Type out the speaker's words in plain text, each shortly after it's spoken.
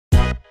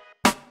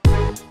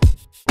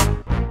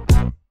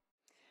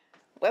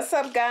What's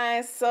up,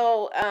 guys?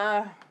 So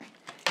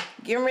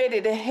getting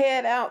ready to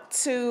head out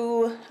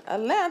to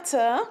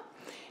Atlanta,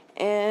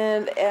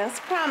 and as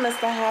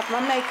promised, I have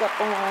my makeup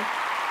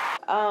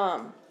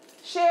on.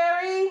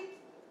 Sherry,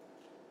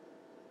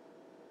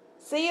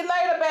 see you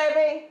later,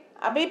 baby.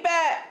 I'll be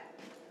back.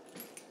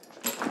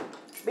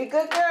 Be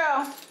good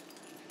girl.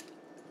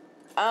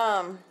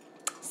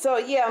 So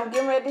yeah, I'm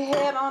getting ready to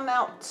head on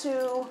out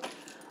to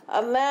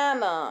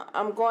Atlanta.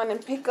 I'm going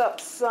to pick up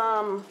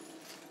some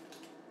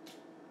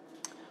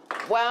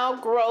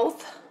Wild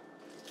Growth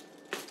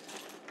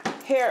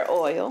hair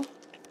oil,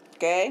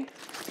 okay?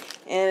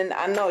 And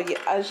I know,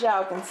 as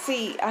y'all can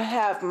see, I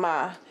have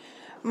my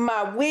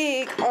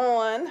wig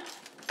on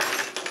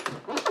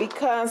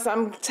because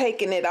I'm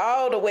taking it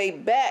all the way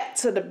back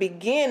to the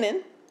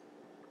beginning.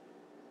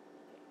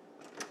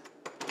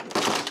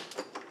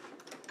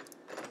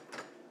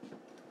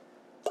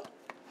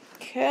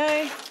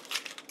 Okay.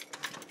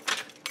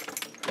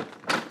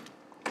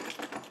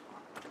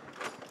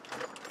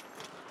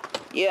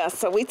 Yeah,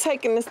 so we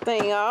taking this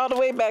thing all the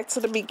way back to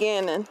the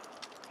beginning.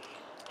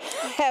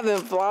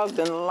 Haven't vlogged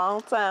in a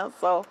long time,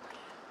 so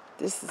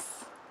this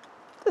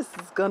is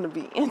gonna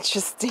be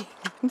interesting.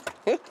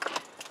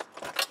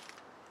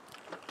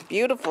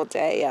 Beautiful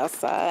day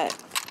outside.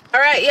 All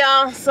right,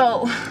 y'all,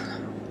 so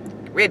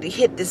ready to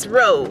hit this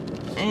road,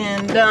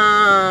 and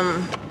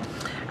I'm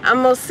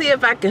gonna see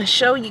if I can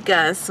show you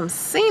guys some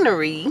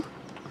scenery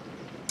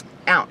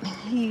out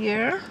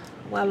here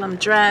while I'm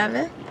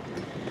driving.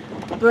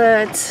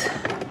 But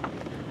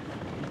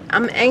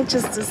I'm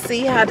anxious to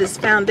see how this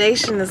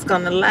foundation is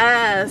going to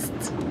last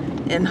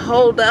and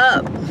hold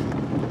up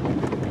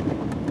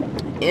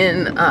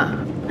in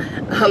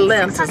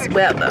Atlanta's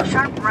weather.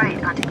 Sharp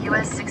right onto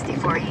US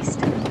 64 East.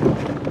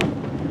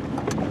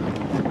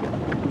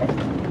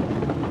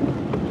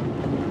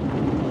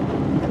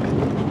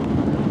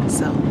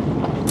 So,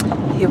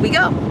 here we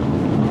go.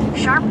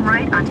 Sharp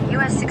right onto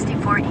US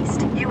 64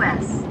 East.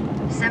 US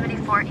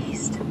 74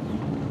 East.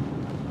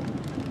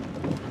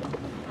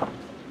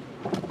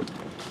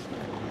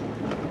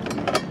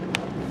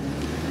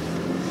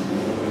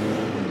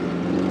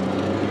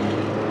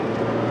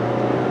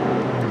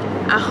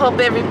 I hope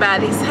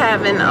everybody's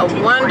having a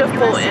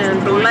wonderful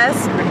and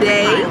blessed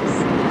day,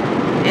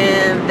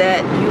 and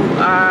that you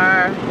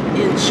are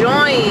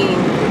enjoying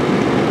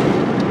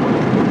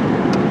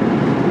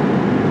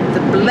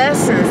the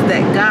blessings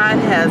that God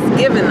has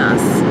given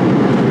us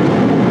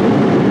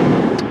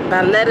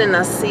by letting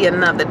us see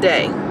another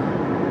day.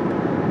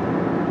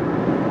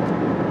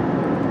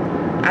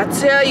 I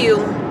tell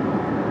you,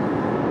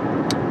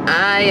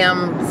 I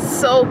am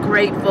so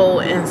grateful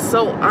and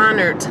so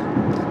honored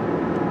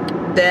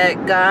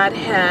that God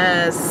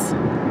has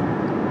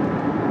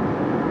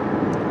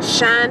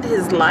shined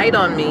his light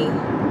on me,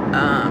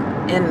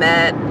 and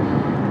that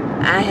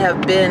I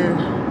have been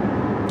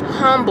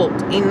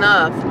humbled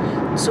enough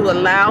to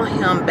allow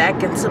him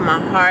back into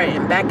my heart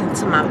and back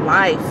into my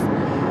life.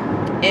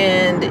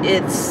 And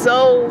it's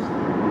so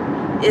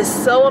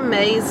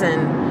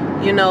amazing,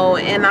 you know.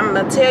 And I'm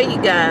gonna tell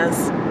you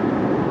guys,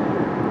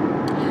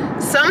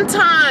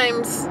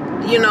 sometimes,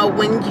 you know,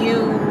 when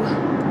you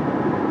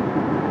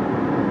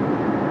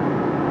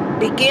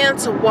begin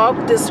to walk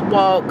this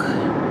walk,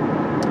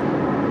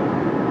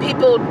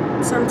 people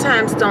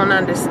sometimes don't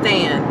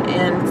understand,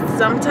 and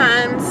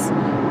sometimes,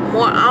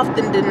 more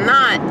often than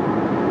not,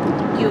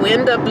 you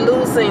end up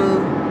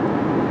losing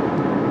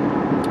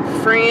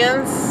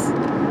friends,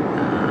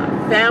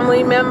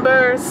 family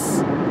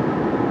members,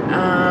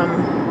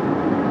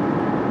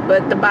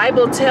 but the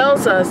Bible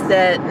tells us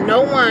that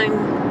no one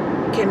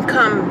can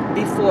come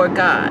before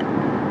God,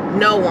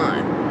 no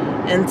one.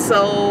 And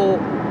so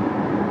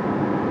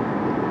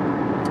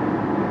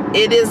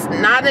it is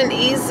not an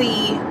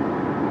easy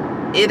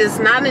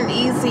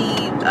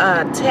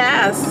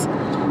task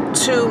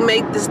to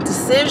make this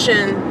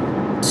decision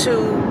to,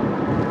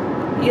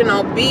 you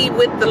know, be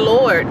with the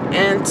Lord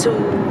and to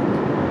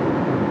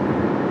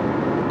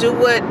do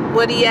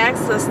what he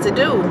asks us to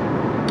do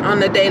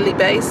on a daily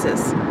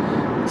basis.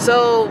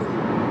 So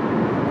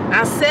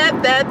I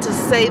said that to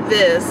say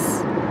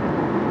this: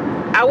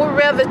 I would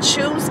rather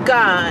choose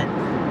God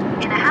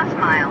in a half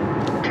mile,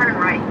 turn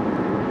right,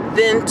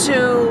 than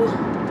to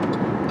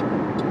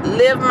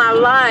live my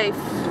life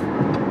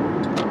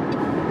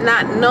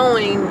not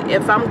knowing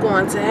if I'm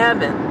going to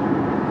heaven.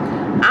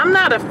 I'm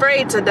not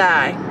afraid to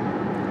die.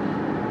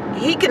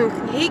 He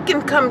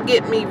can come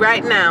get me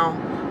right now,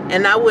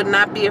 and I would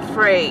not be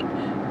afraid,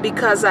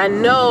 because I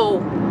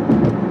know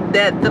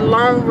that the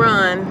long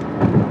run,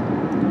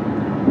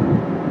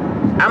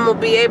 I'm gonna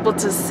be able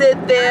to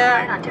sit there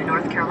right onto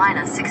North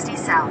Carolina 60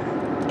 South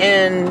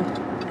and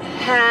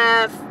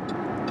have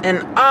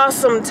an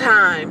awesome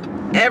time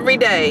every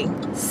day,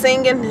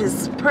 singing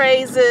his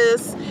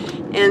praises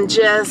and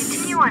just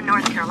continue on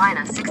North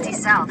Carolina 60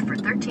 South for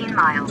 13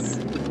 miles.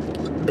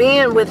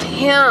 Being with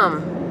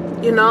him,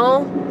 you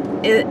know,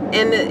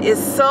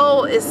 it's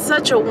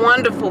such a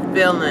wonderful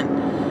feeling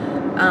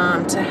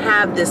to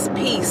have this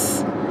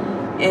peace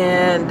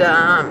And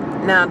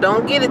now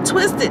don't get it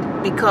twisted,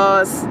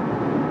 because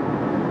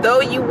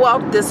though you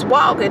walk this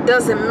walk, it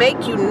doesn't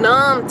make you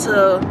numb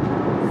to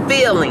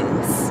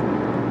feelings.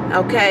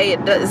 Okay,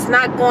 it's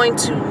not going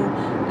to,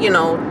 you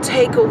know,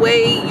 take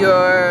away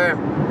your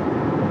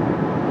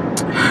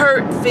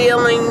hurt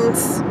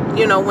feelings,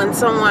 you know, when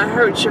someone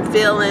hurts your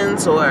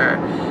feelings, or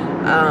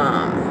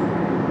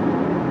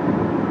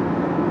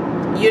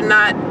you're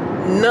not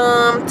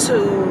numb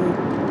to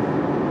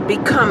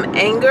become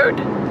angered.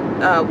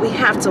 We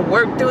have to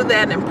work through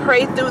that and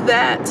pray through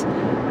that.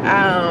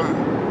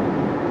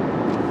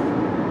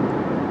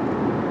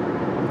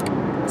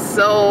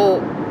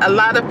 So a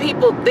lot of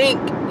people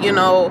think, you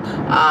know,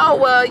 oh,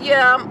 well,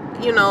 yeah,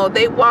 you know,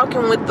 they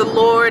walking with the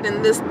Lord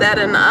and this, that,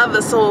 and the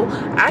other, so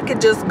I could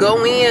just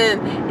go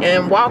in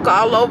and walk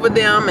all over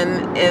them,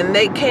 and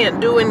they can't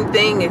do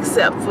anything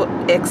except to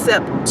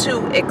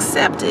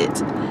accept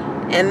it.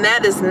 And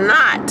that is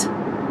not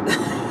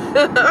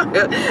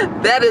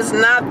that is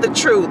not the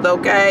truth,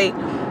 okay?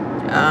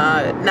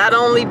 Not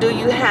only do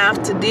you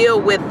have to deal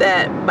with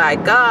that by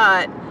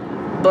God,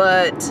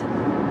 but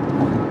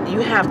you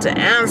have to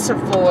answer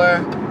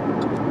for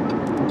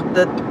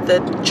the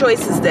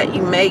choices that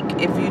you make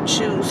if you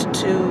choose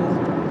to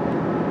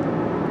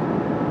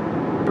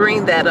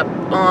bring that up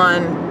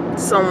on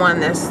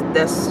someone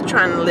that's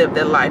trying to live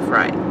their life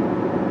right.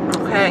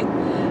 Okay,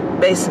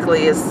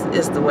 basically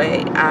is the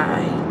way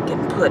I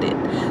can put it.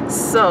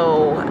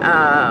 So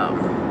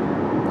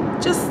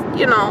just,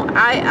 you know,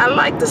 I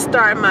like to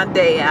start my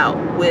day out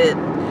with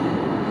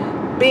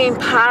being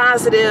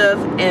positive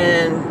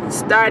and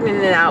starting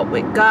it out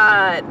with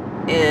God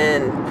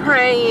and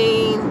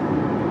praying.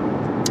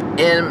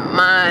 And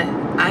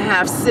I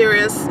have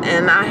Sirius,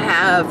 and I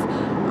have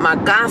my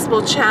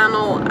gospel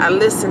channel. I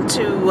listen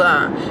to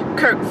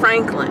Kirk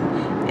Franklin.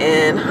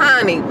 And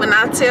honey, when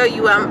I tell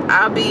you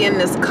I'll be in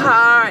this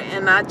car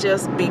and I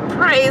just be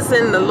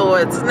praising the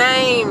Lord's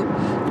name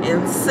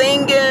and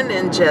singing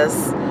and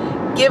just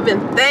giving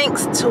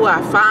thanks to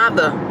our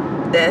Father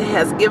that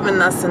has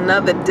given us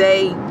another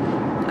day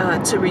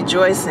to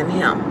rejoice in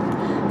Him.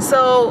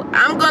 So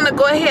I'm going to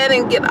go ahead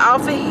and get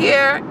off of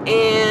here,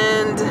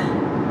 and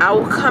I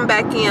will come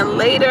back in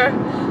later.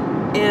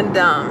 And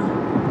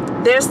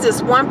there's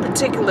this one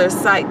particular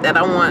site that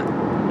I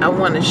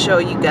want to show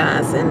you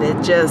guys, and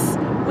it just,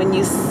 when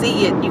you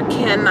see it, you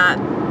cannot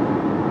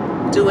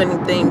do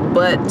anything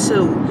but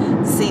to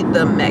see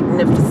the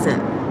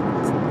magnificence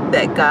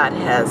that God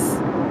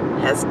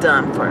has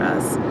done for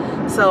us.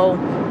 So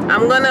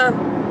I'm gonna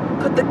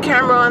put the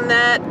camera on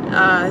that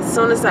as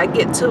soon as I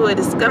get to it.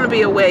 It's gonna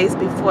be a ways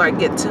before I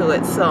get to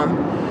it. So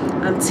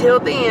until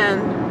then,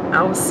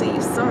 I will see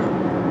you soon.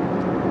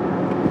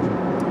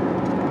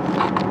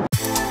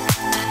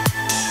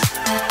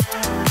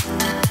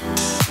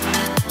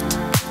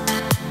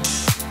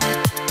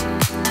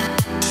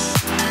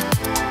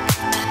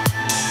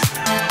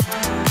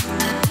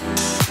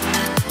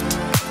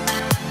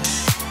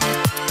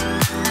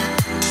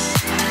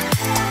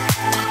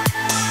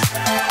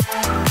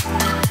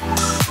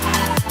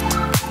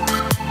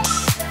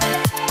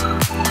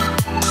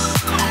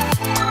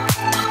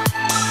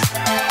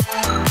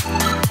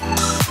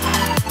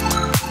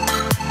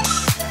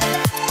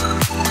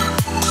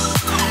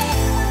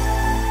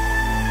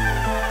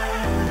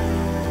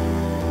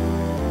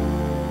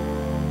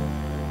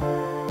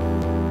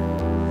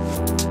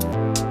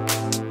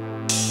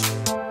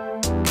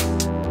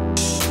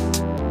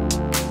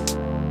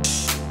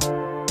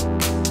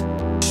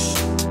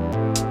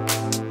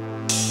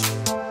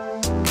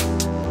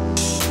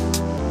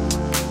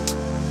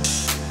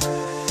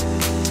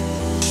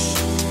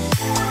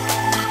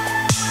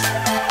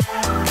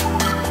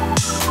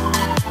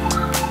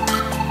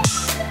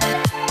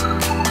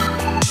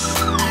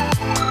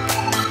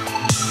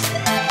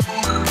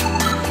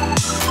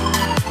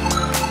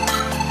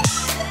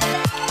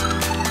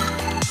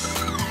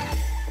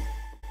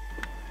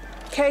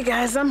 Okay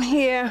guys, I'm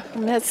here.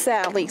 I'm at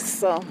Sally's,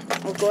 so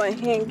I'll go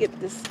ahead and get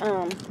this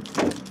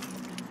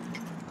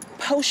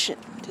potion,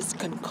 this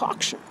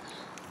concoction.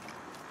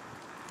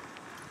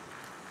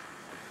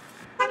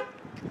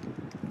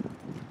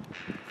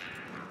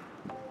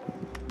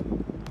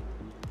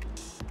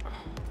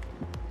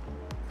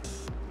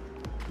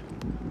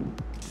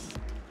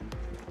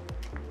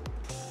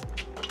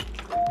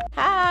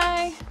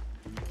 Hi.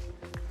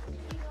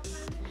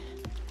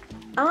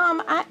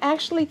 I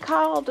actually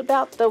called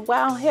about the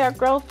wild hair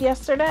growth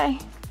yesterday.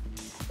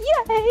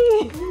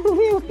 Yay!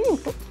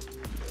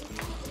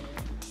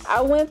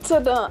 I went to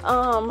the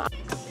alright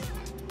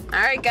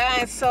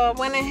guys, so I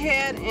went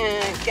ahead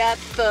and got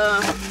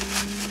the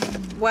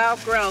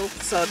wild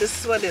growth. So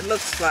this is what it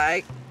looks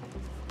like.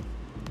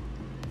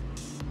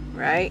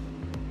 Right?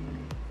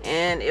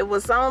 And it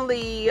was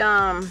only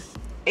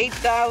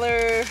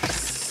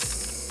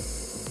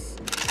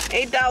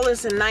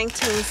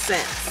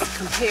 $8.19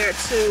 compared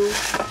to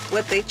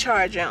what they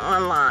charge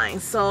online.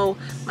 So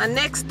my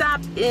next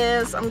stop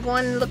is I'm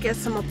going to look at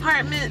some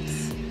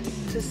apartments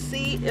to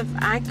see if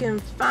I can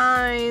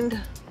find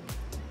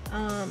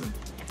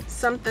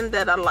something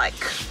that I like.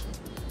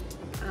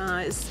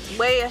 It's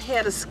way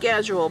ahead of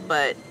schedule,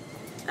 but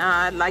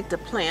I like to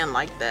plan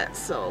like that.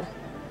 So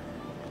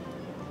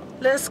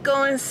let's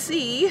go and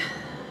see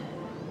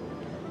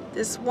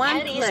this one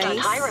Head place. east on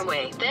Hiram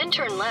Way, then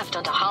turn left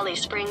onto Holly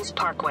Springs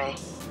Parkway.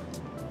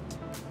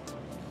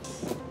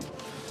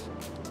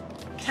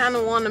 Kind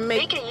of want to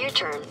make a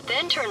U-turn,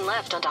 then turn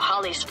left onto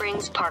Holly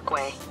Springs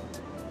Parkway.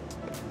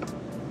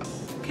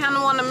 Kind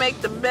of want to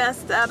make the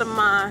best out of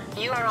my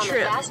You are on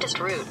trip. the fastest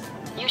route.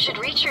 You should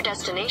reach your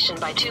destination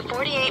by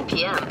 2:48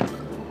 p.m.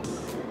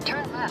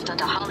 Turn left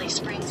onto Holly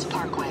Springs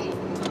Parkway.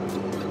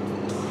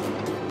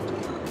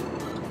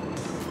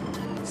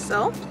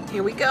 So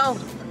here we go,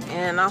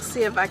 and I'll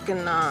see if I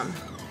can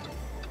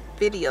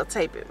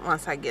videotape it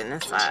once I get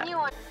inside. Continue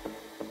on.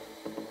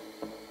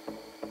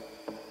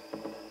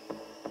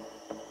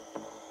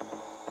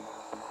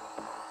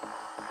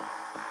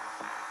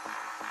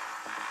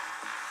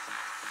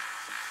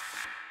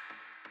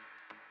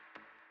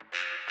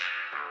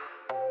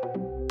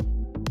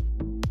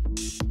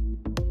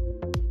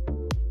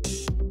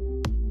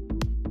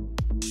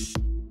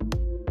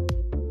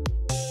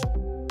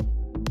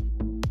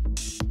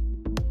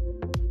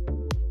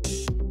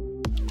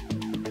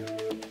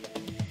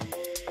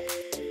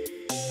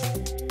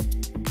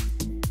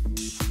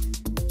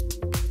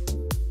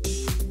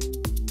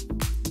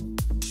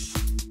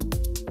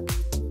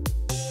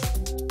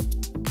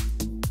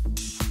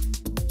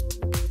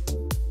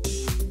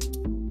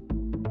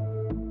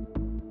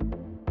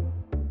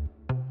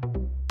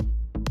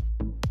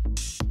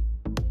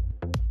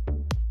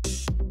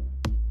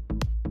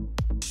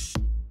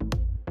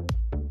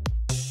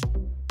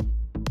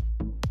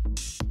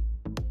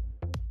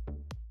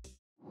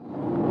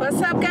 What's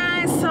up,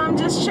 guys? So I'm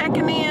just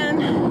checking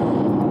in.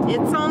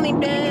 It's only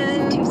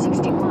been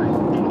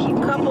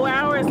a couple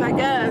hours, I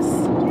guess,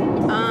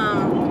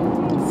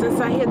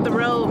 since I hit the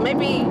road.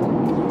 Maybe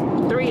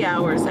 3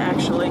 hours,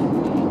 actually.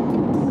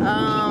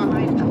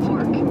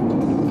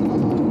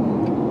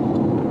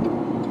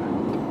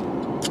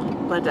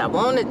 But I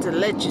wanted to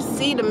let you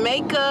see the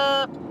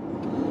makeup.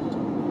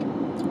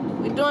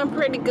 We're doing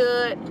pretty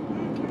good.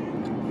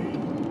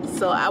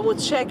 So I will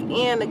check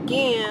in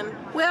again.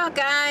 Well,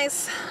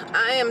 guys,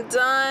 I am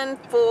done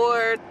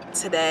for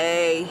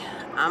today.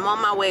 I'm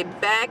on my way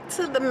back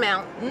to the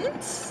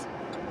mountains.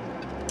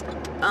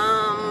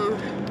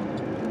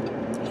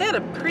 Had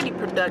a pretty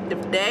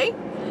productive day,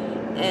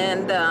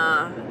 and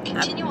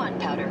continue on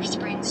Powder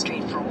Spring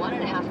Street for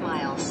 1.5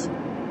 miles.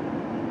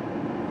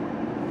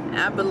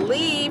 I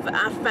believe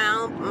I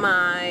found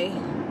my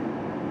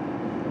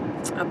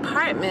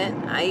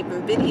apartment. I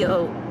even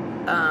videoed.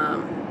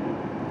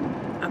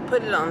 I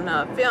put it on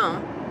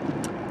film.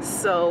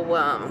 So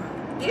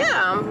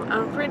yeah,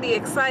 I'm pretty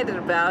excited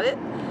about it.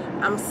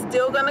 I'm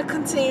still gonna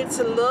continue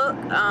to look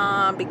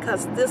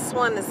because this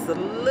one is a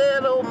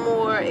little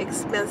more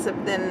expensive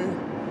than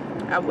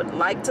I would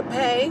like to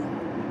pay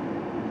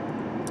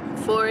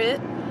for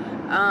it.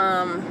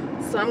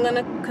 So I'm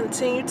gonna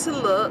continue to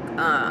look.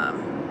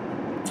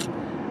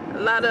 A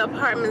lot of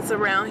apartments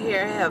around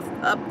here have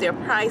upped their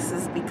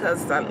prices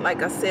because,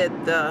 like I said,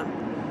 the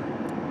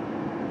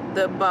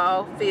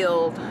ball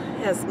field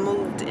has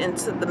moved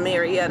into the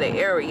Marietta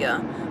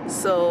area,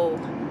 so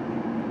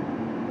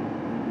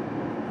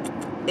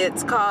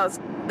it's caused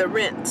the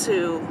rent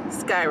to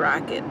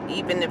skyrocket,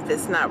 even if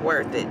it's not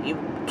worth it. You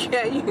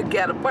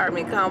got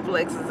apartment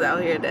complexes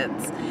out here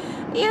that's,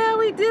 yeah,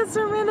 we did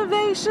some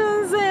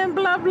renovations and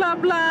blah blah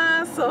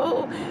blah,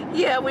 so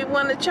yeah, we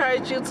want to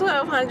charge you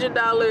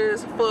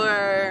 $1,200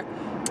 for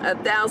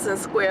 1,000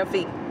 square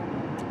feet.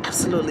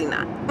 Absolutely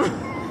not.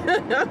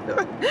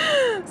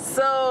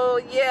 So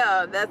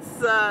yeah, that's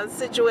the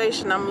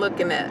situation I'm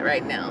looking at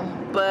right now.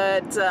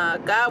 But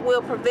God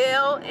will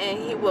prevail, and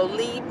He will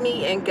lead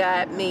me and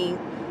guide me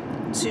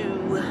to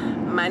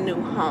my new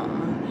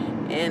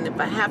home. And if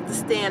I have to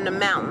stay in the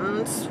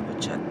mountains,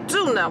 which I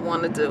do not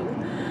want to do,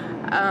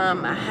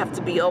 I have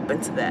to be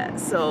open to that.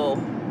 So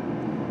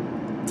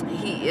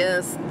He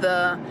is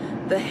the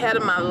head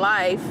of my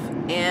life,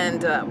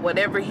 and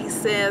whatever He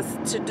says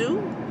to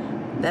do,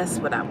 that's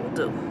what I will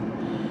do.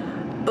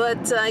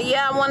 But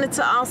yeah, I wanted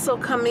to also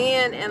come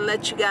in and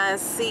let you guys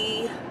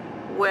see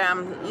where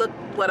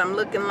what I'm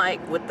looking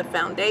like with the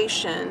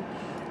foundation.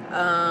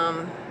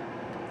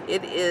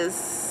 It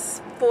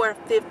is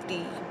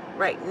 $450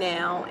 right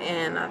now,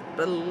 and I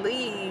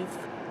believe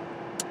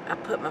I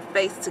put my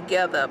face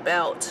together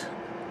about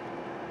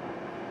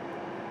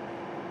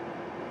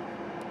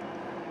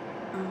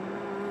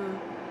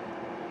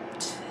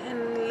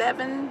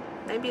 10,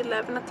 maybe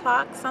 11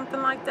 o'clock,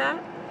 something like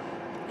that.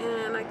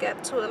 And I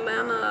got to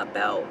Atlanta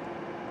about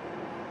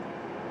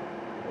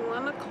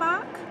 1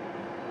 o'clock,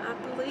 I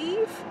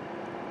believe.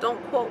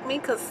 Don't quote me,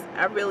 because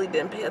I really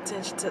didn't pay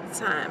attention to the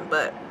time.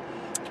 But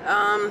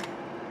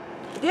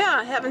yeah,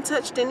 I haven't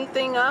touched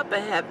anything up. I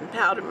haven't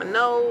powdered my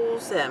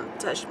nose, haven't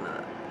touched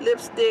my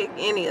lipstick,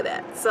 any of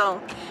that.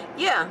 So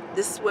yeah,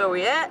 this is where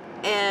we're at,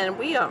 and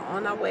we are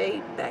on our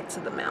way back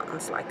to the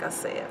mountains, like I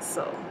said.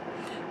 So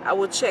I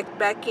will check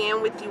back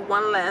in with you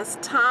one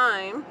last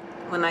time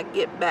when I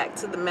get back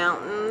to the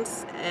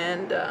mountains.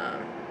 And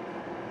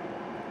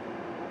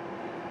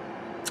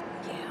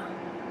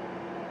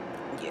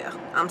yeah,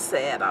 I'm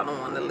sad. I don't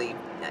want to leave.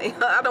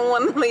 I don't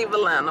want to leave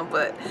Atlanta,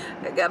 but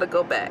I gotta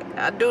go back.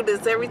 I do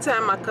this every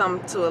time I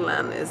come to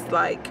Atlanta. It's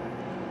like,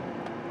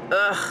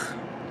 ugh,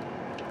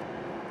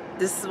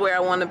 this is where I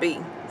want to be.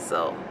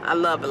 So I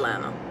love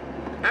Atlanta.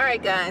 All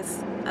right,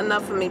 guys,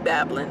 enough of me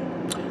babbling.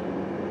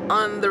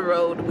 On the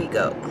road we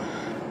go.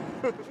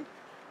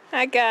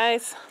 Hi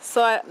guys,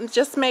 so I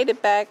just made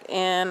it back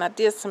and I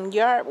did some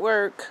yard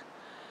work,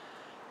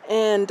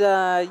 and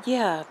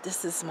yeah,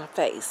 this is my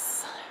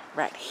face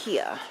right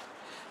here.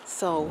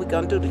 So we're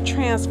gonna do the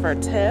transfer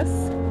test,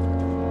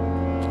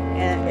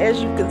 and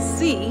as you can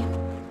see,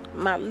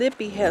 my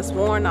lippy has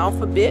worn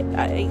off a bit.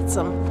 I ate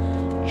some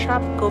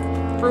tropical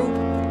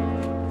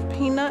fruit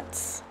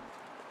peanuts,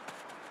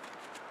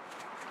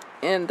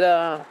 and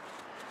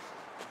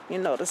you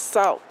know, the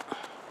salt,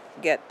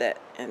 get that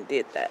and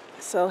did that.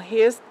 So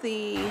here's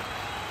the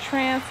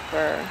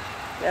transfer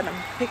that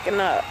I'm picking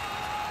up.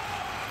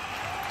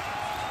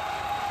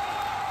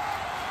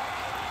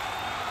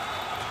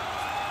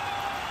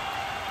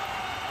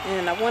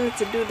 And I wanted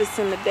to do this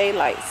in the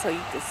daylight so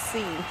you could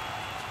see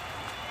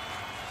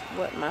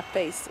what my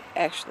face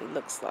actually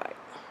looks like.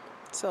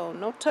 So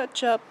no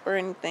touch up or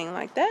anything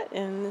like that,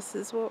 and this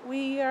is what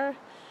we are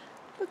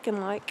looking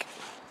like.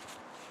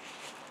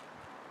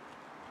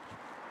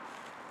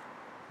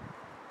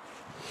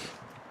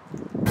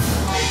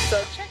 So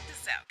check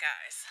this out,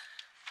 guys.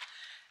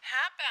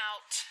 How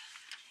about,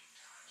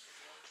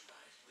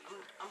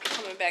 I'm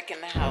coming back in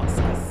the house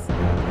because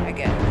I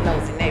got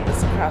nosy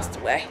neighbors across the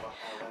way.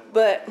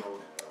 But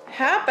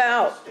how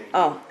about,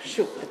 oh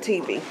shoot, the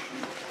TV.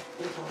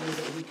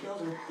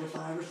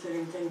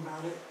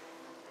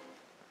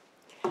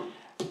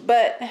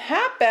 But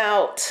how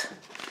about,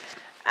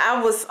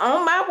 I was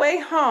on my way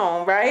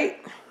home,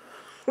 right?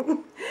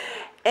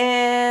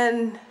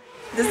 And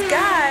this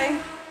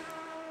guy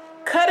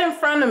cut in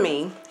front of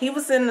me. He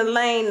was in the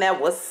lane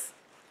that was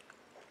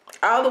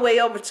all the way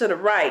over to the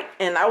right,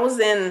 and I was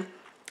in,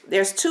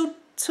 there's two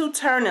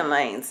turning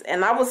lanes,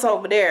 and I was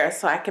over there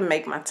so I can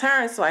make my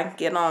turn so I can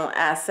get on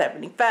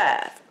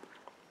I-75.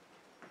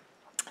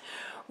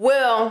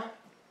 Well,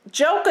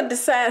 Joker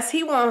decides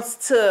he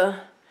wants to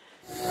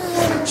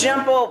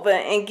jump over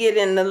and get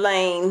in the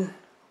lane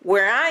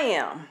where I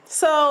am.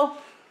 So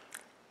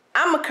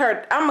I'm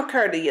a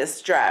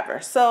courteous driver.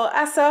 So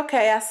I said,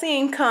 okay, I see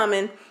him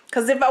coming,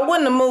 because if I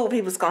wouldn't have moved,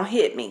 he was going to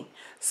hit me.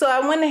 So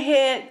I went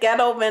ahead, got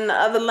over in the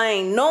other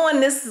lane,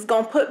 knowing this is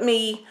going to put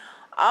me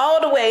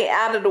all the way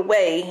out of the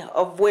way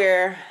of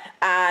where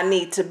I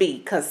need to be.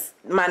 Because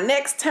my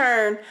next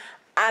turn,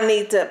 I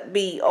need to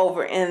be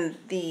over in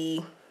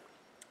the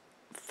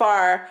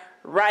far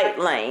right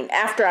lane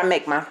after I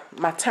make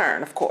my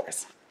turn, of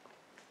course.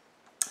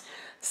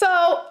 So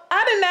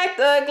I didn't act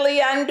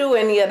ugly. I didn't do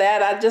any of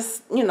that. I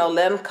just, you know,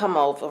 let him come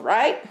over,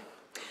 right?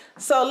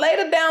 So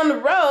later down the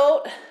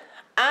road,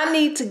 I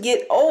need to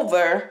get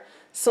over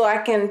so I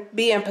can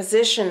be in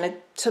position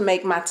to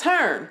make my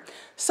turn.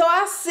 So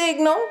I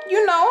signal,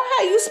 you know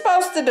how you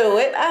supposed to do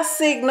it. I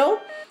signal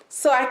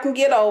so I can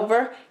get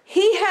over.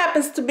 He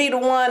happens to be the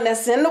one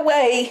that's in the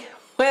way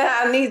when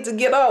I need to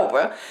get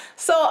over.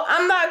 So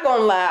I'm not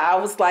gonna lie, I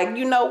was like,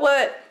 you know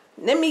what?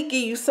 Let me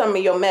give you some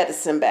of your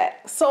medicine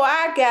back. So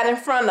I got in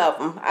front of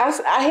him. I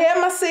had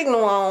my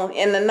signal on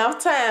in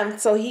enough time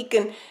so he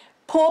can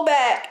pull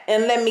back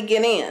and let me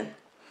get in.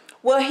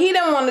 Well, he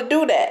didn't want to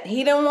do that.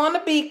 He didn't want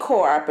to be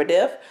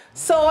cooperative.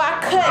 So I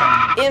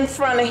cut in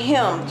front of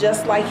him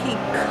just like he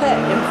cut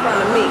in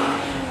front of me.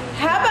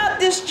 How about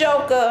this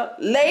joker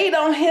laid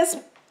on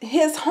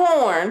his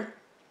horn?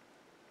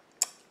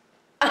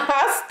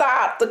 I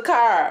stopped the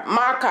car,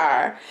 my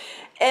car,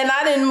 and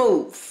I didn't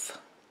move.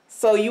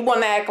 So you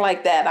want to act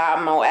like that,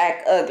 I'm going to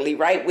act ugly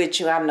right with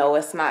you. I know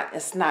it's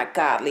not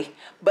godly,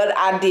 but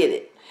I did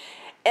it.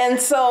 And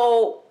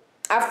so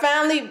I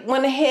finally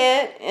went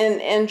ahead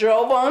and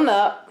drove on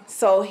up.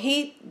 So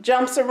he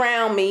jumps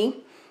around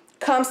me,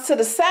 comes to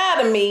the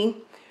side of me,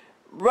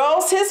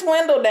 rolls his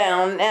window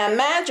down. Now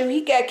imagine he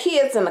got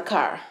kids in the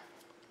car.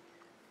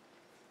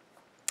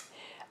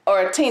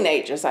 Or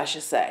teenagers, I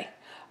should say.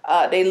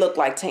 They look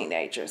like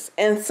teenagers.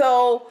 And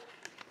so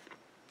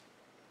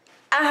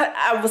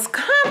I was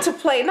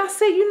contemplating. I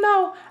said, you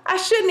know, I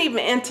shouldn't even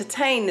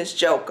entertain this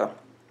joker.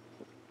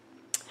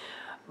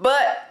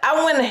 But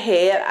I went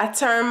ahead, I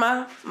turned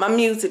my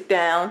music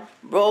down,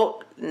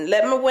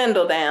 let my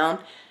window down.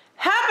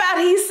 How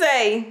about he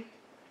say,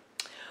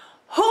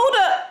 who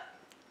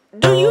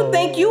do you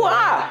think you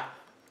are?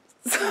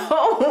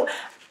 So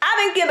I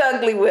didn't get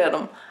ugly with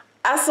him.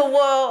 I said,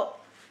 well,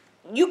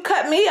 you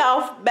cut me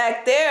off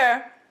back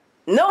there.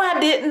 No, I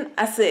didn't.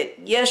 I said,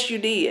 yes, you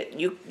did.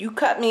 You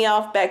cut me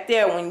off back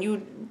there when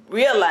you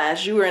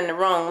realized you were in the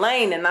wrong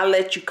lane and I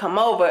let you come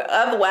over.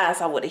 Otherwise,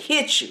 I would have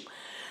hit you.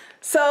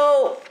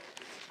 So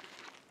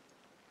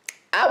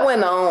I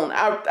went on.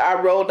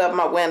 I rolled up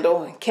my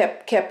window and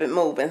kept it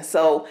moving.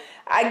 So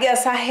I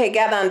guess I had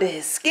got under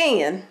his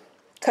skin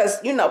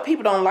because, you know,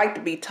 people don't like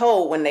to be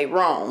told when they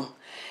wrong.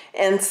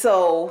 And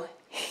so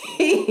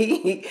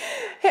he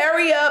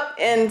hurry up,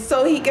 and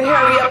so he can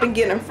hurry up and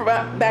get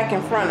back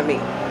in front of me.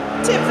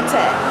 Tit for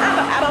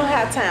tat. I don't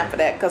have time for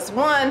that, because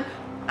one,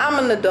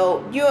 I'm an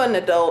adult, you're an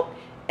adult,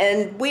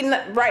 and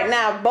right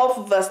now, both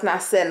of us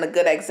not setting a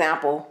good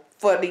example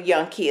for the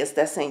young kids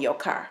that's in your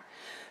car.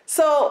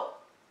 So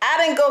I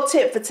didn't go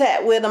tit for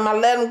tat with him. I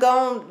let him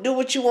go and do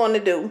what you want to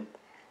do.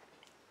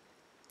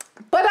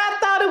 But I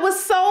thought it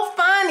was so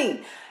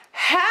funny.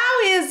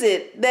 How is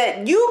it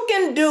that you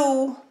can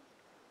do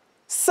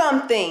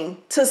something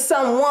to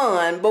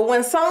someone, but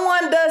when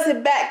someone does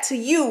it back to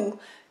you,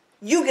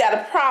 you got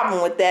a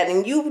problem with that,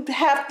 and you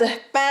have to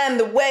find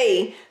the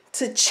way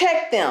to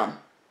check them?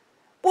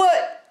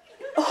 What?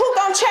 Who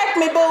gonna check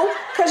me, boo?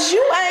 Because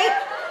you ain't.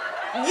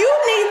 You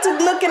need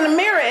to look in the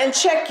mirror and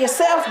check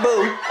yourself,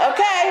 boo,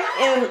 okay?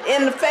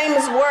 In the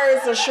famous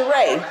words of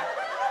Sheree.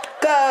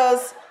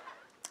 Because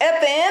at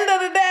the end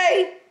of the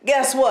day,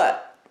 guess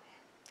what?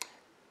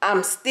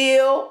 I'm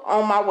still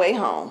on my way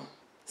home,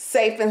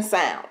 safe and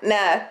sound.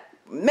 Now,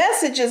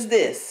 message is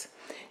this.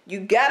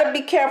 You gotta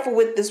be careful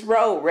with this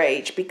road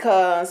rage,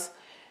 because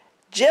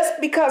just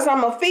because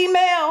I'm a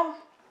female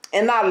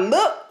and I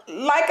look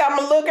like I'm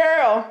a little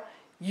girl,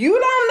 you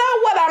don't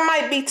know what I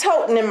might be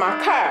toting in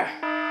my car.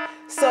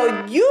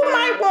 So you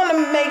might want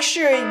to make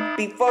sure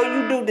before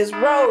you do this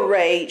road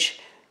rage,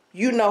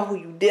 you know who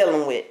you're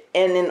dealing with.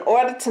 And in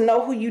order to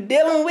know who you're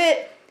dealing with,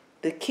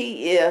 the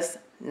key is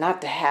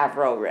not to have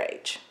road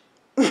rage.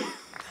 How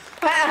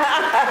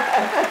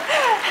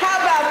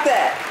about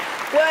that?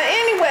 Well,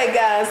 anyway,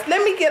 guys,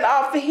 let me get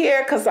off of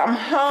here because I'm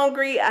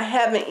hungry. I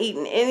haven't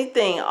eaten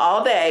anything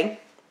all day.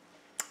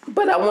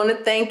 But I want to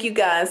thank you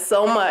guys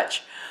so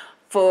much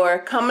for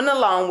coming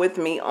along with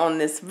me on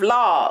this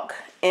vlog.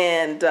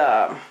 And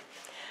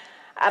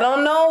I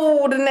don't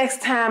know the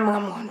next time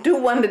I'm going to do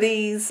one of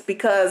these,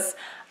 because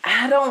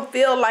I don't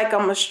feel like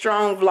I'm a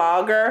strong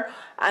vlogger.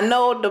 I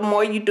know the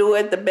more you do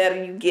it, the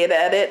better you get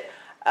at it.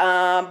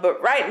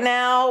 But right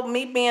now,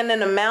 me being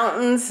in the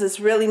mountains is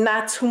really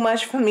not too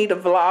much for me to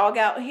vlog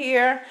out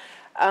here.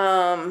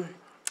 And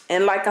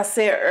like I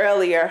said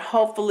earlier,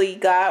 hopefully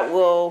God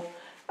will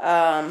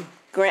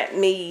grant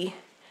me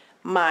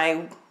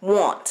my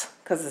want,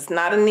 because it's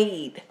not a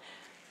need.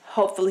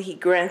 Hopefully he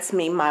grants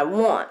me my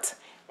want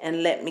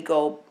and let me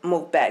go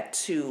move back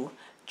to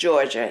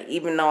Georgia,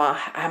 even though I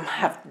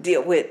have to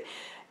deal with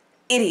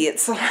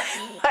idiots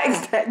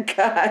like that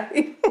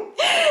guy.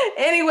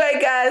 Anyway,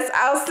 guys,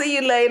 I'll see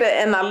you later,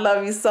 and I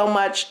love you so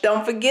much.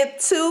 Don't forget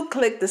to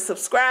click the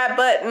subscribe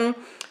button,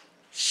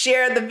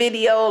 share the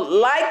video,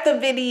 like the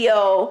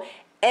video,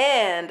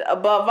 and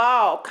above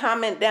all,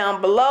 comment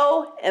down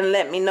below and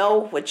let me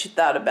know what you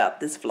thought about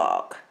this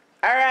vlog.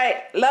 All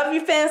right, love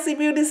you, fancy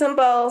beauties and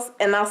bows,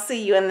 and I'll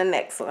see you in the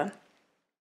next one.